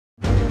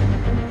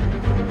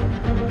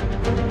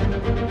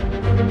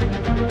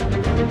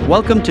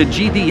Welcome to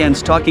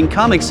GVN's Talking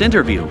Comics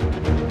interview.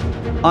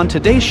 On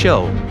today's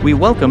show, we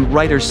welcome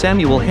writer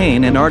Samuel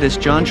Haine and artist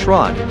John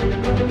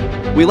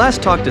Schrad. We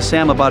last talked to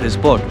Sam about his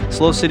book,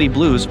 Slow City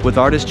Blues, with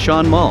artist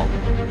Sean Mull.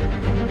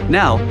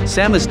 Now,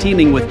 Sam is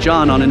teaming with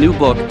John on a new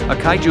book, A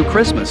Kaiju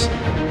Christmas,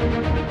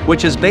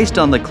 which is based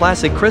on the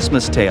classic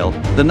Christmas tale,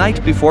 The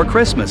Night Before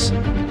Christmas.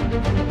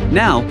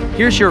 Now,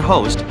 here's your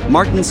host,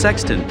 Martin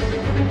Sexton.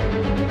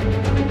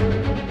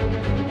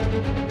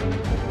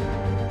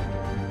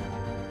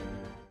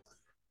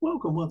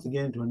 Welcome once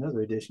again to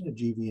another edition of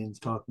GVN's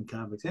Talking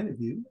Comics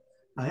interview.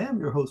 I am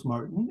your host,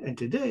 Martin, and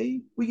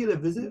today we get a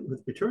visit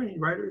with returning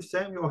writer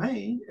Samuel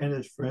Haine and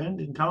his friend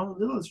and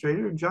talented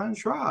illustrator John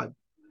Schrad.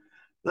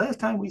 Last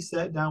time we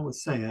sat down with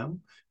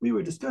Sam, we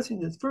were discussing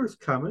his first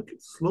comic,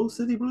 Slow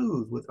City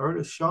Blues, with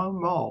artist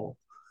Sean Mull.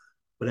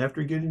 But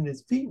after getting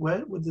his feet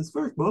wet with his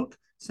first book,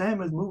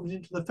 Sam has moved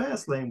into the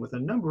fast lane with a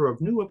number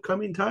of new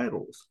upcoming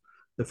titles.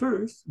 The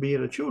first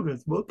being a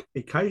children's book,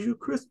 A Kaiju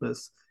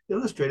Christmas,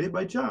 illustrated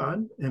by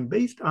John and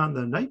based on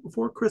The Night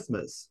Before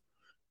Christmas.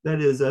 That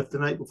is, if The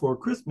Night Before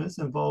Christmas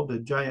involved a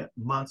giant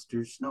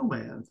monster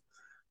snowman.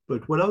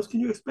 But what else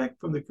can you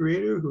expect from the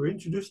creator who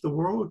introduced the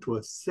world to a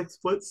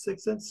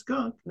 6'6"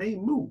 skunk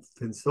named Moof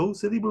in Soul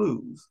City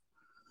Blues?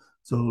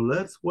 So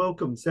let's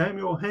welcome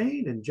Samuel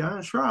Haine and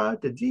John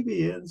Schrad to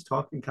GVN's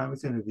Talking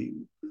Comics interview.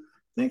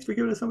 Thanks for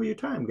giving us some of your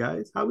time,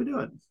 guys. How we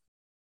doing?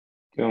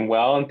 Doing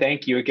well, and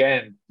thank you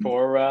again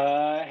for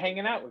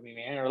hanging out with me,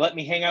 man, or let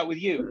me hang out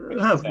with you.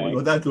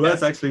 Well,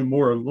 that's actually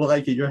more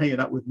like it. You're hanging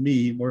out with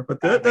me more,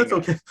 but that's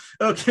okay.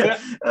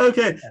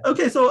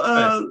 Okay.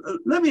 So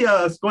let me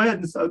go ahead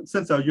and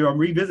since I'm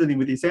revisiting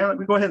with you, Sam, let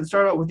me go ahead and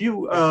start out with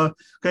you.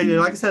 Okay,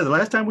 like I said, the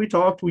last time we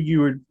talked, you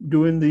were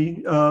doing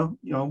the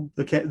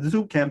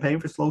Zoop campaign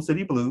for Slow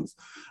City Blues,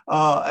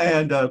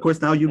 and of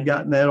course now you've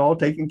gotten that all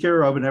taken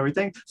care of and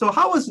everything. So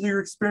how was your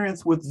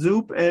experience with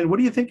Zoop, and what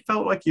do you think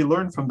felt like you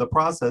learned from the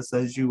process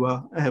as you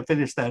have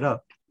finished that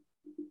up?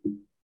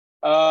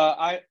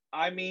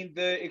 I mean,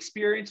 the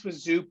experience with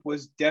Zoop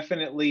was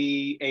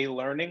definitely a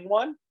learning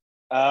one.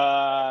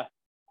 I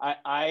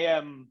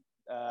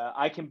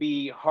can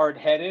be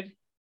hard-headed,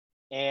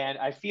 and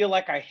I feel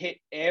like I hit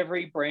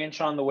every branch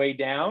on the way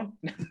down.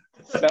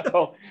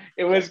 So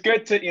it was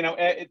good to,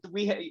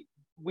 we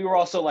were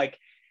also like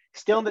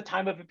still in the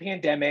time of a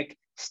pandemic,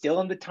 still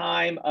in the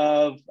time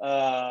of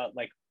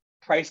like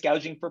price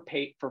gouging for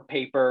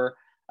paper,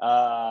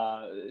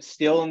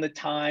 still in the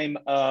time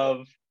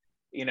of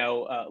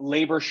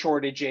labor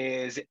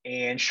shortages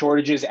and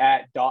shortages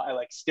at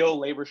still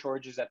labor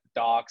shortages at the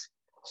docks.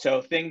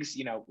 So things,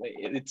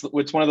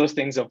 it's one of those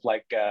things of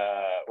like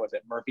was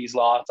it Murphy's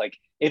Law? It's like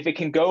if it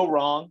can go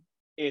wrong,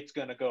 it's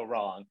gonna go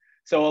wrong.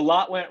 So a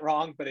lot went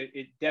wrong, but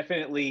it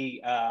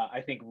definitely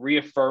I think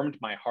reaffirmed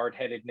my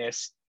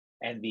hard-headedness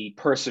and the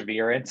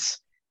perseverance.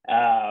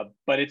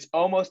 But it's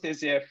almost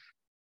as if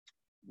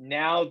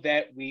now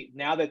that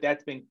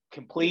that's been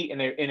complete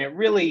and it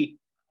really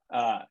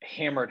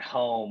hammered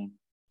home,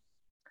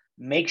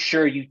 make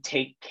sure you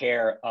take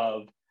care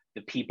of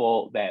the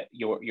people that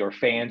your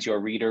fans, your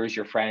readers,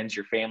 your friends,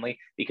 your family,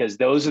 because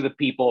those are the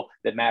people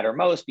that matter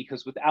most,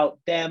 because without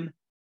them,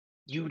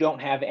 you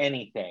don't have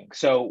anything.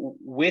 So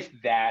with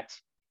that,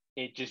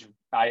 it just,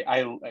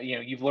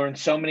 you've learned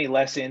so many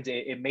lessons.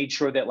 It made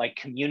sure that like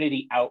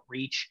community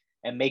outreach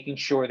and making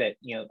sure that,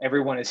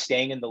 everyone is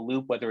staying in the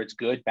loop, whether it's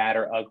good, bad,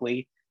 or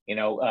ugly,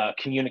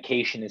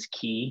 communication is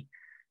key.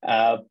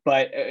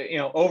 But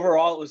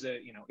overall,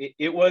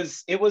 it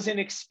was it was an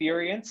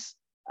experience.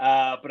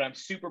 But I'm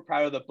super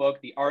proud of the book.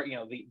 The art,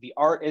 the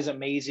art is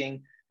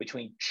amazing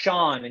between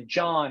Sean and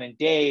John and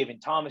Dave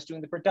and Thomas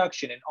doing the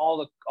production and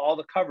all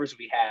the covers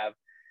we have.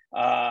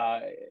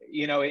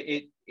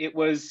 It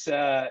was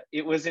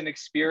an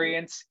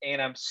experience,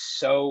 and I'm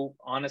so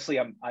honestly,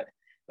 I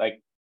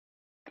like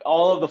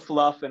all of the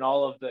fluff and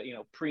all of the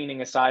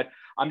preening aside,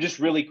 I'm just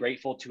really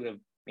grateful to have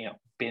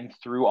been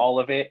through all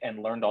of it and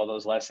learned all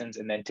those lessons,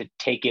 and then to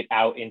take it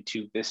out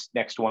into this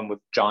next one with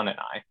John and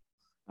I.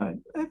 All right,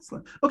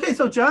 excellent. Okay,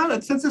 so John,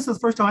 since this is the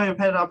first time I've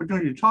had an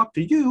opportunity to talk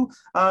to you,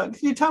 can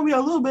you tell me a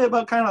little bit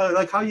about kind of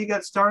like how you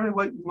got started,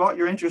 what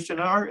your interest in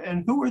art,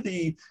 and who were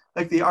the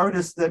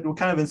artists that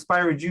kind of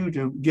inspired you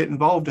to get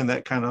involved in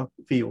that kind of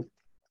field?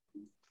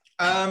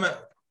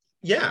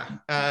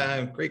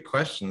 Great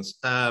questions.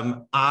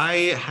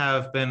 I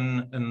have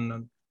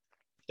been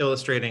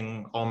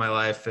illustrating all my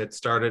life. It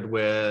started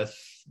with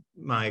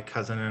my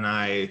cousin and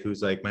I,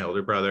 who's like my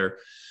older brother,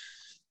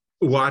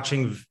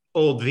 watching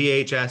old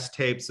VHS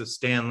tapes of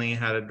Stan Lee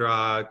how to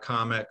draw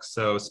comics.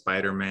 So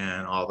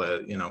Spider-Man, all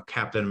the,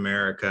 Captain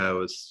America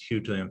was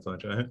hugely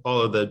influential. All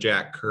of the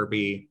Jack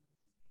Kirby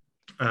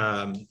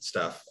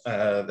stuff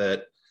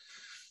that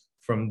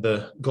from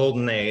the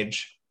golden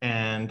age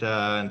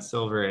and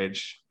silver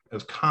age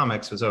of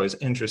comics was always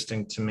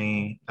interesting to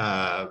me.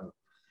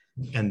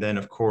 And then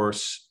of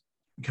course,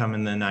 come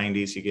in the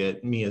 90s, you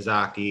get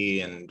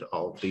Miyazaki and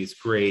all these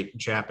great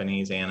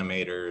Japanese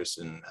animators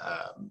and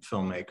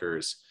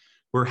filmmakers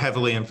were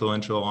heavily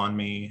influential on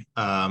me.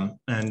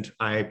 And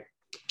I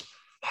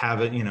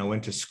have it,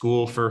 went to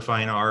school for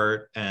fine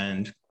art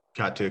and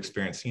got to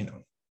experience,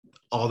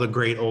 all the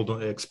great old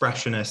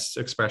expressionists.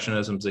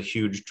 Expressionism's a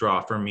huge draw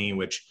for me,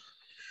 which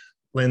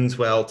lends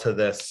well to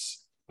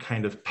this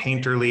kind of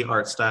painterly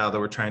art style that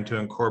we're trying to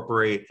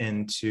incorporate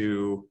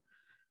into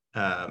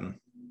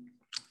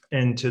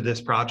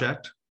this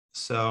project.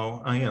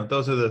 So,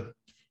 those are the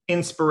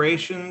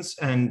inspirations,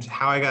 and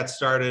how I got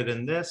started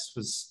in this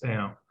was,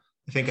 I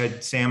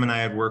think Sam and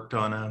I had worked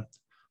on a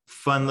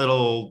fun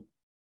little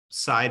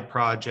side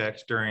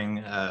project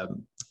during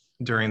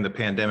the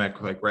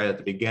pandemic, like right at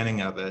the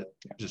beginning of it,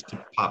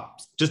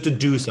 just to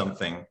do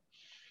something.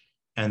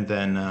 And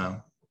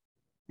then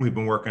we've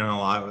been working on a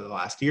lot over the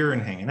last year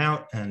and hanging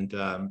out. And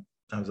I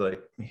was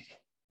like,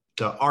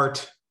 the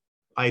art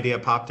idea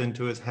popped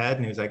into his head,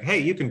 and he was like, "Hey,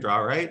 you can draw,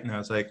 right?" And I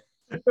was like,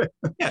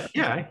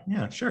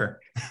 yeah, sure.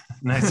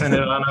 And I sent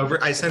it on over.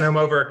 I sent him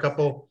over a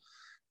couple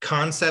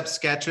concept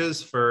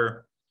sketches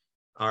for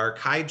our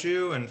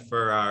kaiju and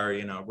for our,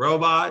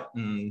 robot,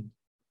 and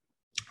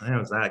it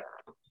was that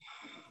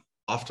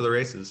off to the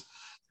races.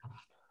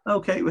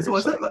 Okay,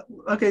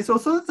 so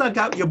since I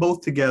got you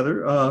both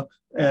together,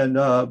 and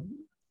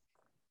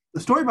the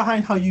story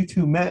behind how you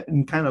two met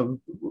and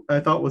I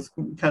thought was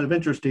kind of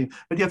interesting.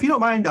 But if you don't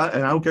mind,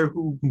 and I don't care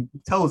who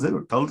tells it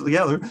or tells it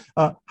together,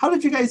 how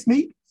did you guys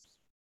meet?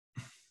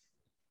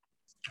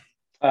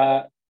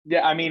 Yeah,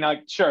 I mean,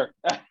 sure.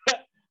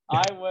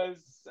 I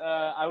was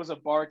a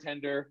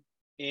bartender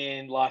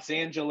in Los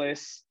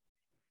Angeles,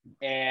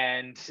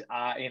 and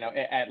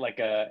at like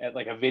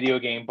a video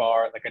game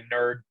bar, like a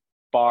nerd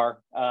bar.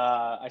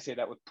 I say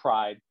that with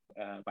pride,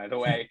 by the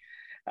way.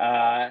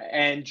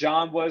 And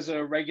John was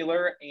a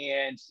regular,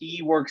 and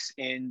he works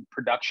in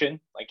production,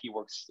 like he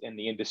works in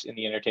the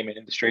entertainment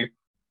industry.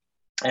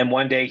 And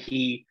one day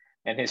he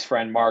and his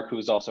friend Mark,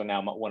 who's also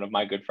now one of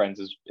my good friends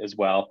as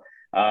well,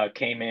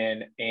 came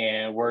in,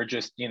 and we're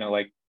just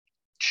like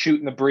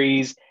shooting the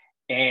breeze,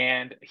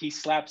 and he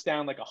slaps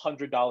down like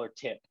 $100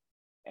 tip,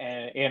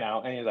 and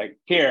and he's like,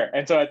 "Here."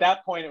 And so at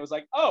that point it was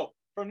like, oh,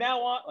 from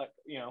now on,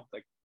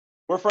 like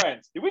we're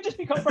friends. Did we just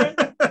become friends?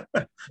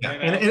 Yeah.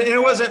 And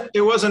it wasn't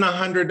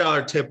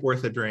 $100 tip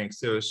worth of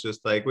drinks. It was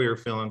just like we were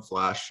feeling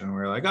flush, and we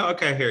were like, "Oh,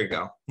 okay, here you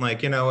go."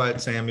 Like, you know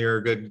what, Sam,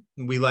 you're good.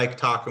 We like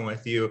talking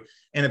with you.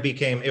 And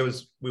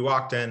we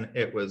walked in,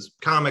 it was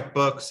comic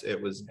books, it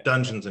was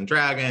Dungeons and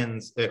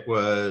Dragons, it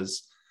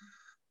was,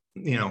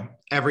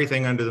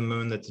 everything under the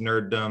moon that's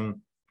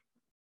nerddom.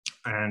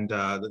 And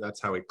that's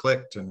how we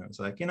clicked. And it was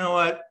like, you know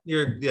what,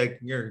 you're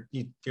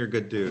a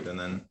good dude. And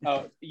then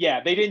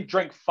they didn't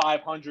drink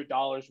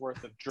 $500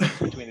 worth of drinks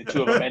between the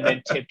two of them and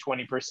then tip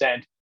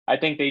 20%. I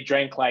think they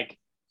drank like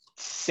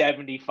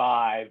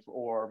 75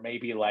 or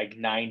maybe like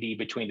 90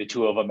 between the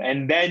two of them,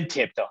 and then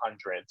tipped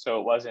 100. So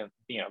it wasn't,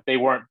 they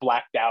weren't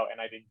blacked out,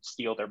 and I didn't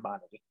steal their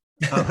money.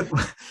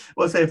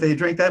 Well, say if they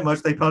drank that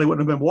much, they probably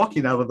wouldn't have been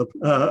walking out of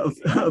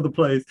the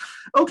place.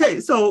 Okay,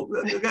 so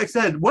like I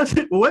said, once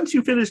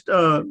you finished,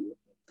 Sam,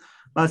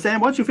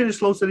 once you finished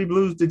Slow City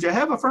Blues, did you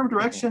have a firm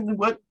direction?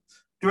 What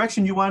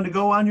direction you wanted to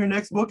go on your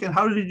next book, and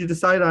how did you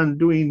decide on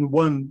doing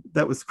one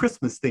that was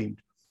Christmas themed?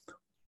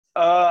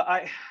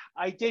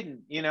 I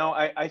didn't.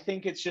 I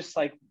think it's just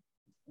like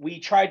we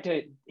tried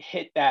to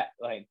hit that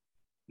like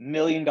 $1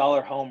 million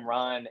home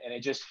run, and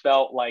it just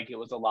felt like it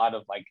was a lot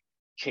of like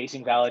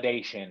chasing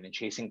validation and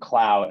chasing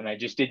clout, and I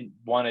just didn't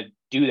want to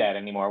do that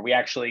anymore.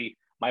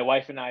 My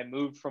wife and I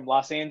moved from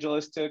Los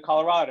Angeles to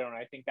Colorado, and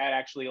I think that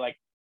actually like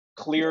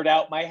cleared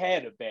out my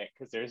head a bit,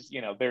 because there's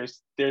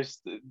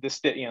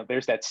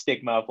that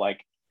stigma of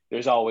like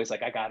there's always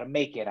like, I gotta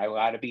make it, I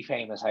gotta be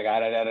famous, I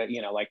gotta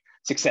like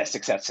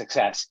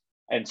success.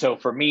 And so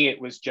for me, it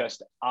was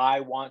just,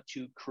 I want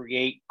to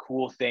create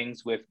cool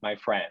things with my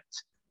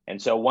friends. And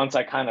so once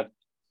I kind of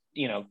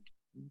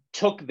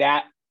took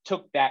that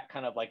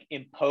kind of like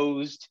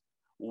imposed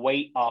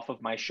weight off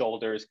of my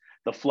shoulders,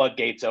 the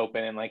floodgates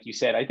open. And like you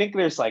said, I think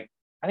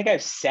I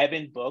have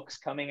 7 books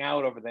coming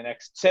out over the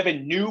next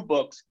 7 new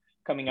books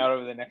coming out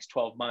over the next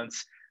 12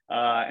 months.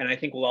 And I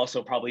think we'll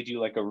also probably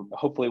do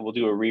hopefully we'll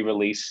do a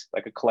re-release,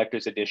 like a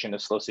collector's edition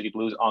of Slow City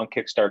Blues on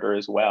Kickstarter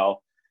as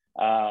well.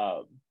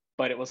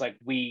 But it was like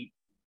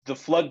the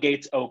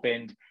floodgates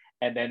opened,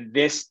 and then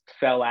this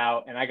fell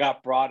out, and I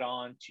got brought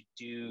on to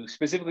do,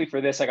 specifically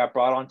for this, I got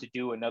brought on to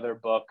do another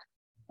book,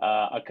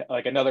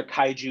 like another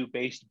kaiju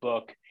based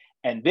book.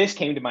 And this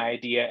came to my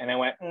idea, and I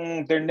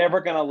went, they're never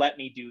going to let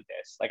me do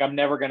this. Like, I'm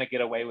never going to get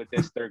away with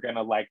this. They're going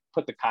to like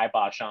put the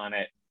kibosh on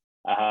it.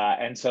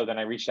 And so then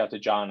I reached out to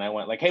John, and I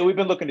went like, hey, we've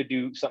been looking to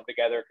do something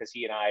together, because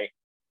he and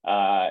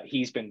I,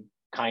 he's been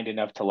kind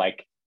enough to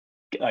like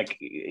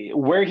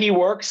where he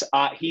works,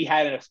 he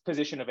had a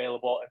position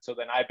available. And so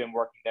then I've been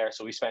working there.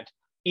 So we spent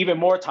even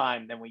more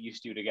time than we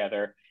used to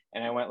together.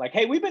 And I went like,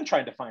 hey, we've been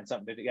trying to find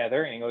something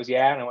together. And he goes,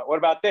 yeah. And I went, what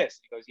about this?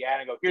 He goes, yeah.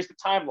 And I go, here's the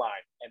timeline.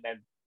 And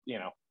then,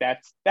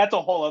 that's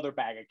a whole other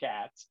bag of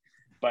cats.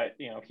 But,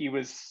 he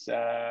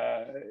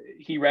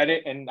read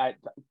it, and I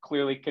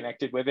clearly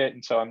connected with it.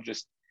 And so I'm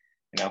just,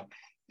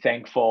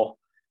 thankful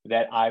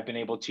that I've been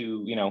able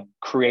to,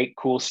 create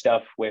cool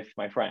stuff with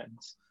my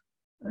friends.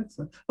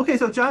 Excellent. Okay,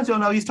 so John, so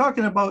now he's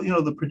talking about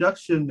the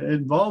production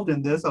involved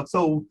in this.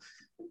 So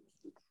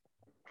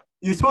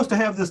you're supposed to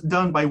have this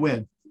done by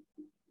when?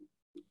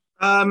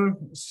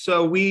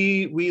 So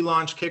we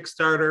launched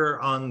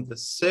Kickstarter on the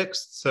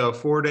 6th, so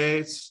 4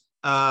 days.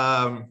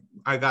 I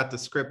got the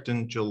script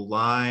in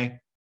July.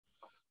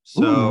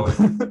 So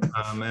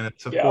and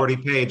it's a 40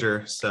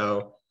 pager.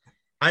 So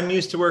I'm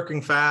used to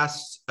working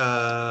fast.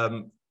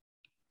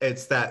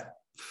 It's that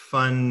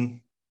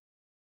fun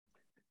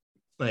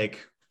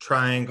like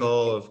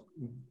triangle of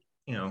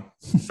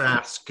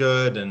fast,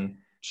 good, and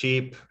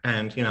cheap.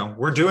 And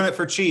we're doing it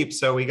for cheap.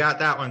 So we got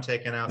that one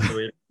taken out. So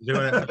we're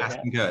doing it fast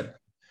and good.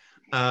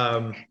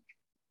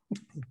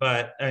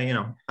 But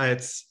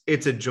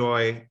it's a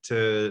joy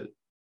to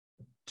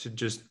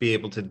just be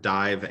able to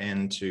dive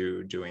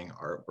into doing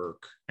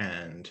artwork.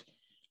 And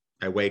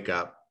I wake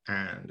up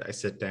and I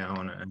sit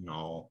down and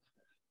I'll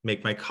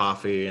make my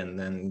coffee and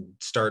then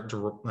start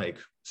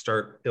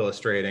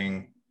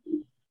illustrating,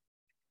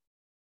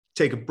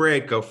 take a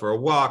break, go for a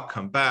walk,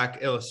 come back,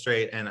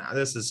 illustrate. And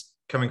this is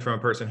coming from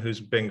a person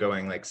who's been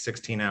going like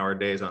 16-hour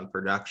days on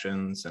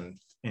productions and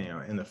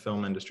in the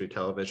film industry,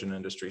 television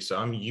industry. So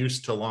I'm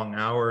used to long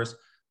hours.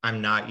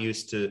 I'm not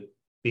used to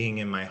being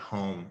in my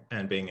home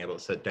and being able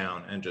to sit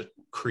down and just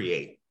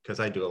create, because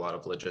I do a lot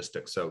of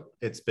logistics. So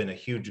it's been a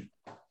huge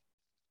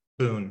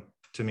boon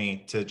to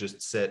me to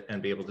just sit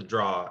and be able to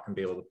draw and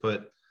be able to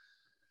put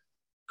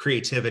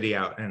creativity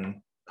out,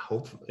 and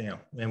hope,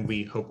 and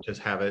we hope to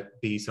have it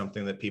be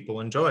something that people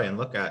enjoy and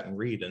look at and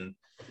read. And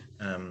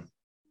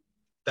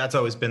that's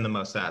always been the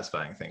most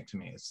satisfying thing to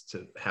me, is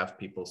to have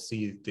people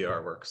see the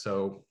artwork.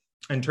 So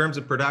in terms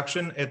of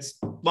production, it's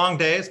long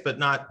days, but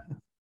not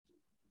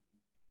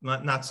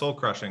soul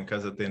crushing,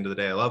 because at the end of the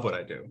day, I love what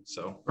I do.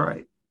 So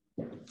right.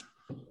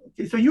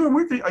 Okay, so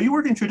are you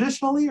working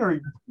traditionally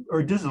or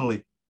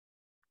digitally?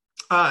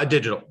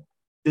 Digital.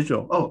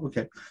 Digital. Oh,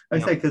 okay. I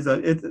say because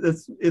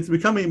it's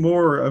becoming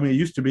more. I mean, it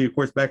used to be, of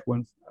course, back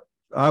when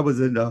I was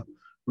in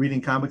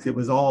reading comics, it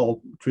was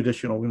all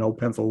traditional,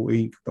 pencil,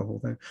 ink, the whole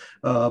thing.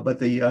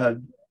 But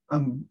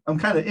I'm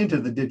kind of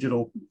into the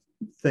digital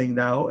thing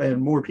now,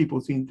 and more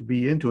people seem to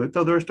be into it.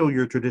 So they're still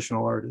your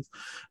traditional artists.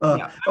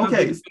 I'm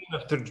okay. a big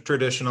fan of the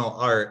traditional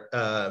art,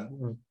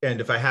 and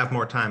if I have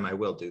more time, I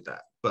will do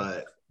that.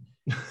 But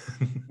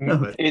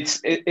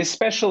it's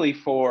especially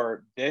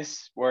for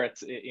this, where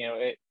it's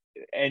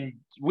and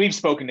we've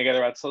spoken together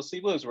about Slow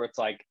City Blues, where it's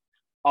like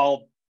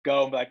I'll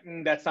go and be like,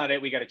 that's not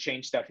it, we got to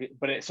change stuff.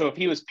 But so if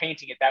he was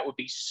painting it, that would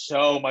be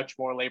so much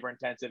more labor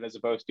intensive, as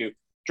opposed to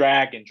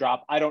drag and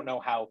drop. I don't know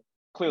how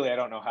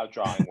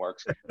drawing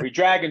works. We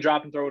drag and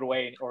drop and throw it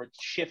away, or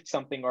shift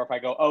something. Or if I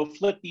go,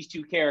 flip these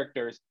two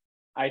characters,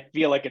 I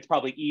feel like it's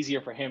probably easier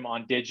for him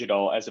on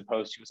digital, as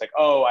opposed to it's like,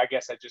 I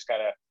guess I just got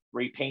to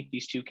repaint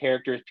these two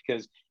characters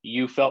because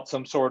you felt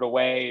some sort of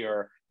way,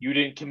 or you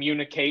didn't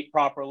communicate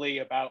properly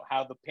about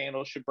how the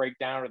panel should break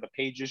down or the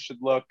pages should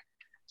look.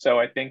 So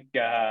I think,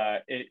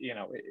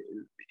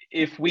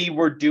 if we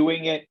were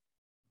doing it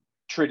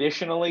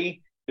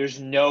traditionally, there's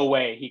no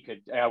way he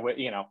could, I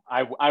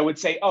would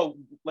say,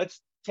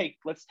 let's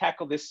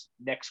tackle this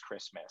next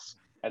Christmas,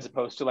 as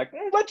opposed to like,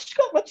 let's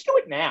do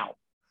it now.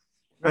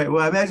 Right.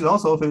 Well, I imagine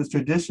also if it was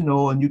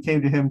traditional and you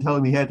came to him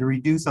telling me he had to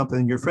redo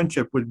something, your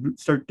friendship would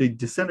start to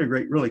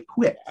disintegrate really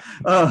quick.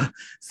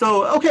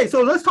 So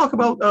let's talk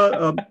about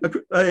a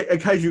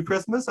Kaiju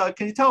Christmas.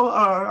 Can you tell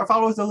our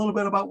followers a little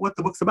bit about what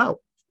the book's about?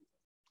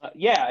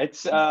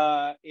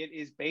 It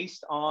is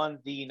based on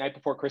the Night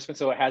Before Christmas,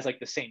 so it has like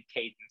the same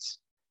cadence,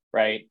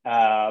 right?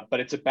 But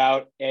it's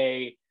about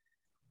a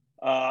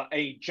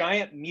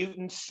giant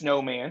mutant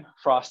snowman,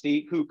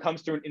 Frosty, who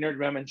comes through an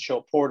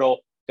interdimensional portal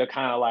to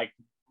kind of like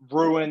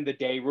ruin the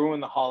day, ruin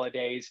the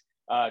holidays,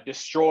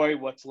 destroy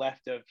what's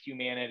left of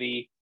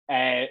humanity.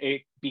 And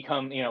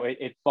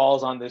it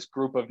falls on this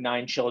group of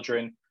 9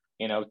 children,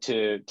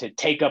 to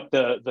take up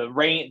the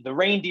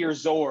reindeer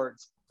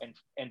Zords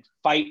and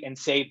fight and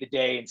save the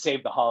day and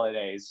save the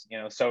holidays.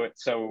 So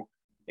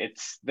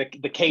it's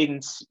the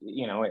cadence,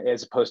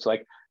 as opposed to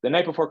like the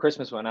Night Before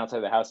Christmas when outside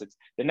the house. It's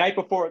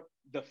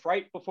the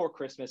fright before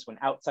Christmas when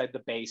outside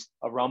the base,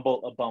 a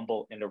rumble, a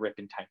bumble, and a rip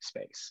in time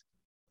space.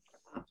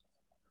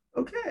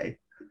 Okay.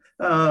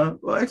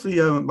 Well, actually,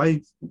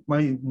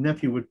 my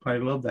nephew would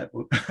probably love that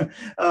book.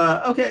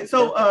 Okay,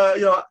 so I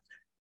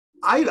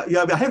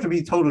have to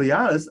be totally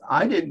honest.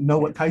 I didn't know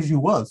what kaiju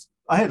was.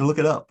 I had to look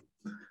it up.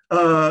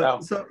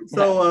 Of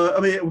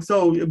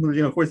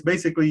course,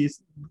 basically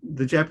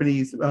the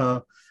Japanese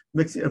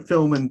mix of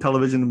film and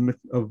television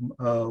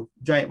of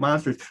giant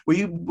monsters.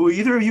 Were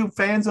either of you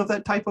fans of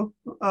that type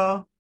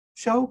of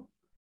show?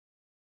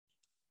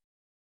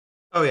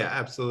 Oh yeah,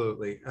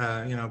 absolutely.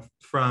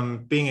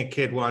 From being a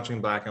kid watching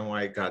black and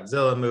white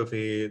Godzilla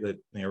movie, the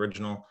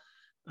original,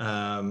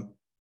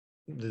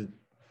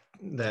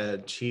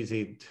 the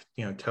cheesy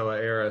Toa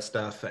era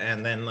stuff,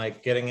 and then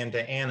like getting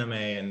into anime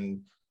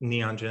and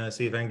Neon Genesis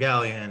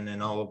Evangelion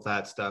and all of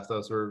that stuff.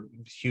 Those were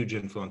huge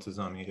influences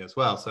on me as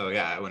well. So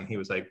yeah, when he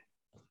was like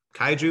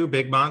kaiju,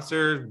 big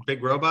monster,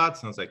 big robots.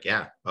 And I was like,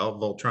 yeah, well,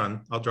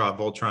 Voltron. I'll draw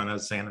Voltron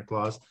as Santa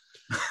Claus.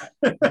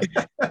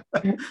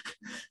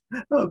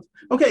 Oh,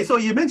 okay, so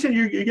you mentioned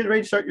you're getting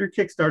ready to start your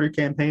Kickstarter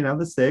campaign on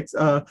the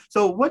 6th.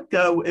 So what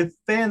if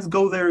fans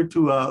go there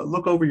to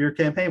look over your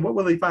campaign, what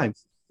will they find?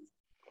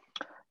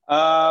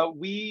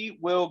 We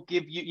will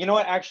give you, you know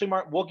what, actually,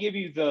 Mark, we'll give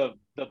you the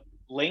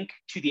link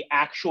to the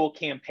actual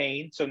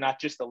campaign, so not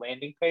just the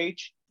landing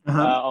page.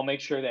 I'll make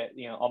sure that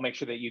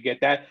you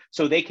get that,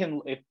 so they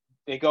can, if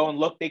they go and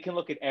look, they can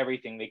look at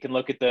everything. They can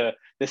look at the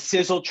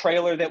sizzle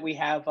trailer that we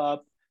have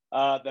up,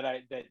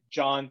 that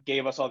John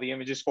gave us all the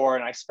images for,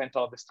 and I spent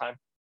all this time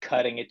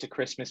cutting it to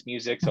Christmas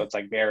music, so it's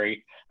like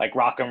very like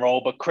rock and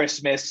roll but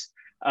Christmas.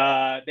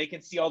 They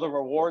can see all the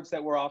rewards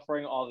that we're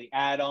offering, all the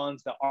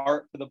add-ons, the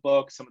art for the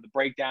book, some of the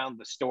breakdown,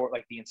 the story,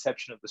 like the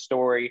inception of the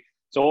story.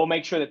 So we'll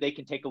make sure that they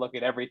can take a look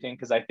at everything,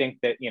 because I think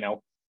that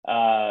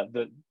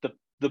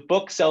the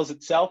book sells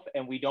itself,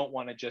 and we don't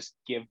want to just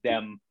give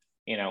them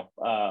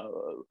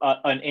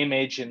an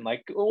image and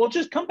like, we'll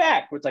just come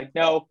back. It's like,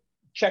 no,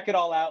 check it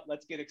all out.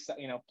 Let's get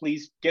excited.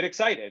 Please get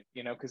excited.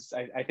 Because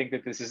I think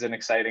that this is an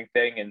exciting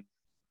thing, and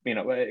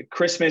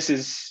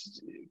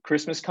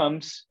Christmas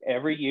comes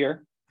every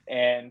year.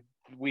 And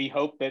we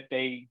hope that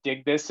they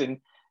dig this and,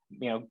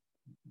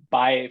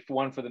 buy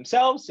one for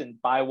themselves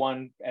and buy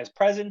one as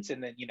presents.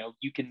 And then,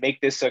 you can make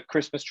this a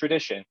Christmas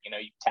tradition. You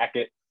tack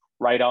it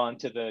right on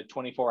to the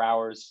 24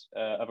 hours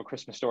of A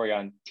Christmas Story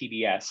on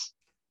TBS.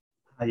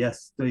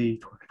 Yes,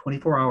 the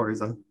 24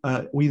 hours.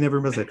 We never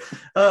miss it.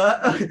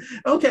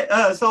 Okay,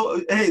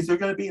 so hey, is there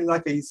going to be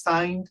like a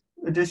signed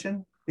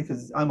edition?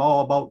 Because I'm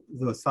all about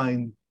the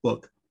signed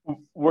book.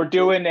 We're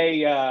doing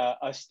the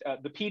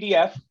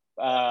PDF.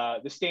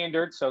 The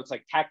standard, so it's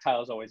like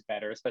tactile is always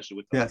better, especially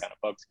with those kind of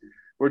books.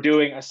 We're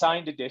doing a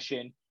signed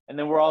edition, and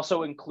then we're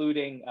also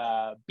including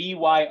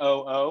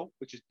BYOO,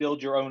 which is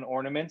build your own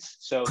ornaments.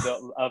 So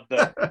of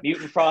the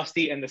Mutant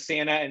Frosty and the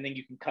Santa, and then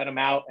you can cut them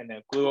out and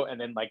then glue and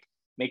then like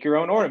make your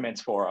own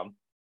ornaments for them.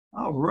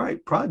 All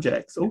right,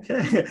 projects.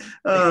 Okay.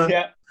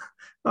 Yeah.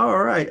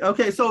 All right.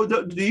 Okay. So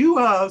do you?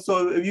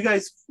 So have you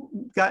guys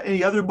got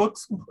any other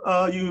books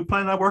you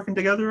plan on working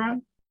together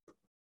on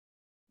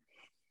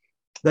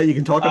that you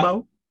can talk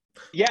about?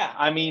 Yeah,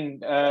 I mean,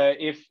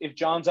 if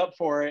John's up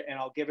for it, and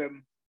I'll give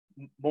him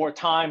more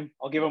time,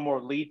 I'll give him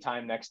more lead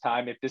time next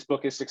time. If this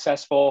book is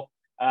successful,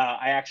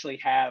 I actually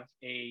have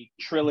a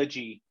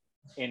trilogy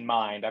in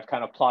mind. I've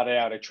kind of plotted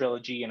out a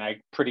trilogy, and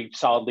I pretty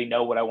solidly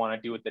know what I want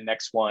to do with the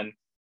next one.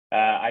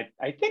 I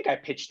think I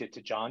pitched it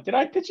to John. Did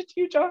I pitch it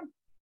to you, John?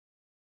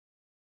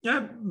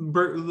 Yeah,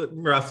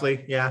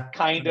 roughly, yeah.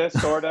 Kinda,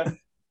 sorta.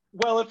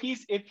 Well, if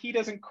he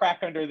doesn't crack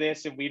under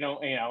this, and we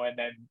don't, and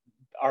then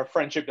our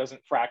friendship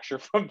doesn't fracture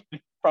from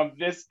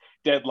this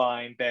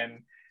deadline,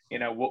 then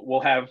we'll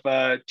have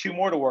 2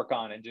 more to work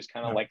on, and just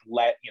kind of like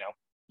let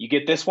you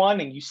get this one,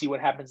 and you see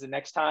what happens the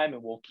next time,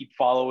 and we'll keep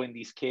following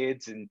these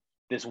kids and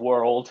this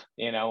world,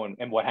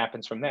 and what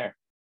happens from there.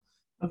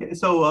 Okay,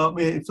 so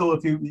so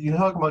if you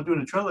talk about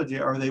doing a trilogy,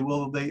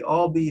 will they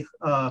all be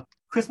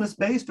Christmas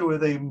based, or will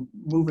they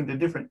move into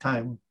different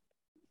time?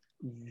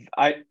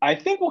 I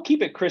think we'll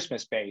keep it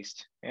Christmas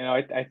based.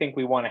 I think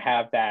we want to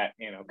have that,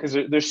 because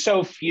there's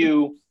so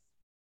few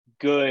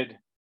good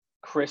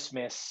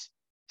Christmas.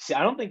 See,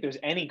 I don't think there's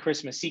any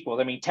Christmas sequels.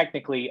 I mean,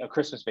 technically, A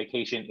Christmas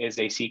Vacation is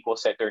a sequel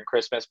set during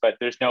Christmas, but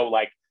there's no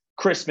like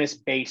Christmas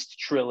based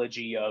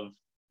trilogy of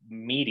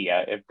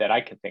media that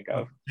I can think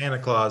of. Santa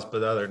Claus,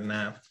 but other than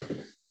that,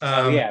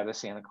 the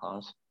Santa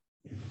Claus.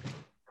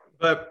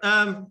 But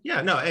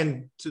yeah, no,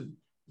 and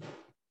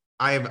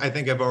I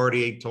think I've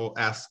already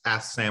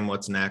asked Sam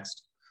what's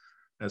next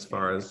as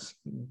far as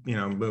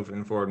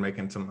moving forward,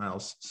 making something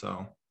else.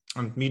 So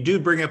you do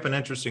bring up an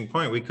interesting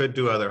point. We could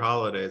do other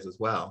holidays as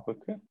well. We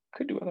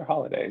could do other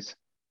holidays.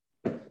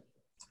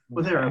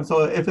 Well, there.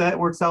 So if that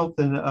works out,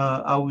 then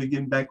I'll be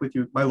getting back with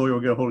you. My lawyer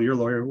will get a hold of your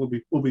lawyer. We'll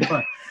be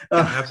fine.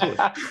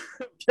 Absolutely.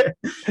 Okay.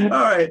 All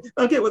right.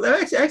 Okay. Well,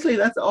 actually,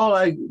 that's all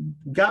I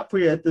got for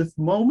you at this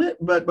moment.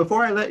 But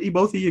before I let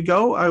both of you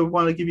go, I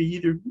want to give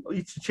you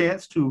each a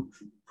chance to.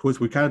 Of course,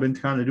 we've kind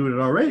of doing it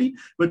already,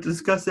 but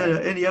discuss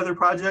any other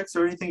projects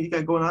or anything you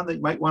got going on that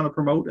you might want to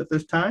promote at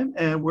this time.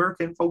 And where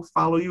can folks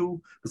follow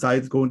you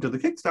besides going to the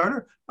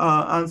Kickstarter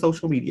on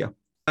social media?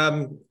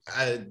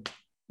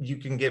 You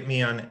can get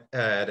me on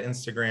at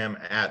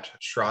Instagram at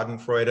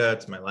Schadenfreude.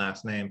 It's my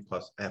last name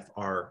plus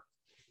FRU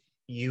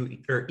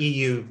or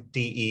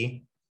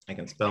EUDE. I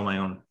can spell my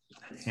own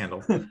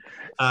handle.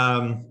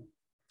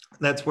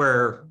 That's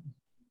where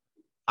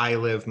I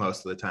live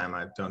most of the time.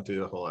 I don't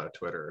do a whole lot of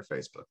Twitter or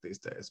Facebook these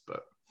days,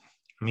 but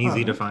I'm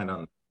easy to find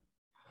on.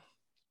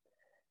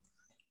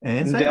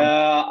 And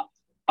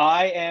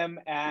I am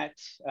at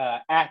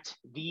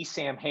the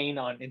Sam Haine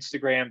on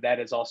Instagram. That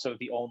is also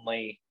the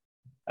only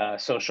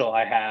social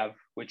I have,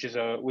 which is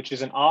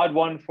an odd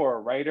one for a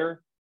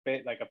writer,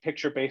 like a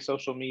picture-based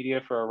social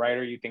media for a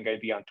writer. You think I'd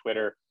be on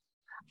Twitter?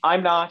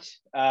 I'm not.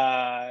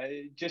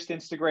 Just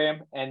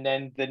Instagram, and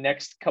then the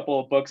next couple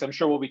of books. I'm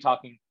sure we'll be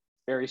talking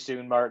very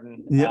soon,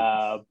 Martin.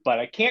 Yep. But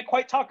I can't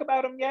quite talk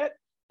about them yet,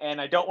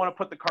 and I don't want to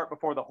put the cart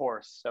before the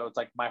horse. So it's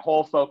like my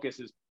whole focus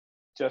is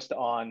just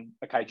on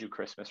a Kaiju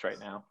Christmas right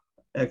now.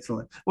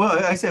 Excellent. Well,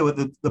 I say what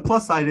the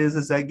plus side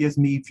is that gives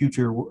me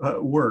future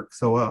work.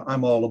 So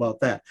I'm all about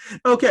that.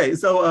 Okay.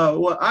 So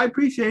well, I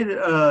appreciate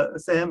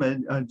it, Sam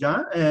and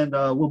John, and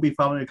we'll be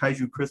following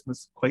Kaiju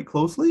Christmas quite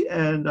closely,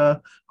 and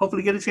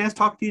hopefully get a chance to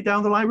talk to you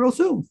down the line real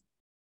soon.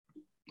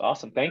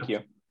 Awesome. Thank you.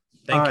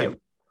 Thank you.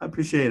 I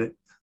appreciate it.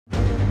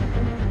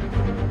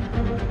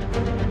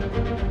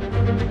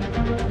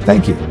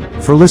 Thank you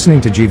for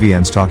listening to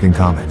GVN's Talking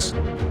Comics.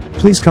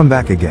 Please come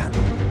back again.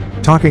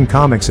 Talking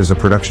Comics is a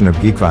production of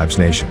Geek Vibes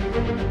Nation.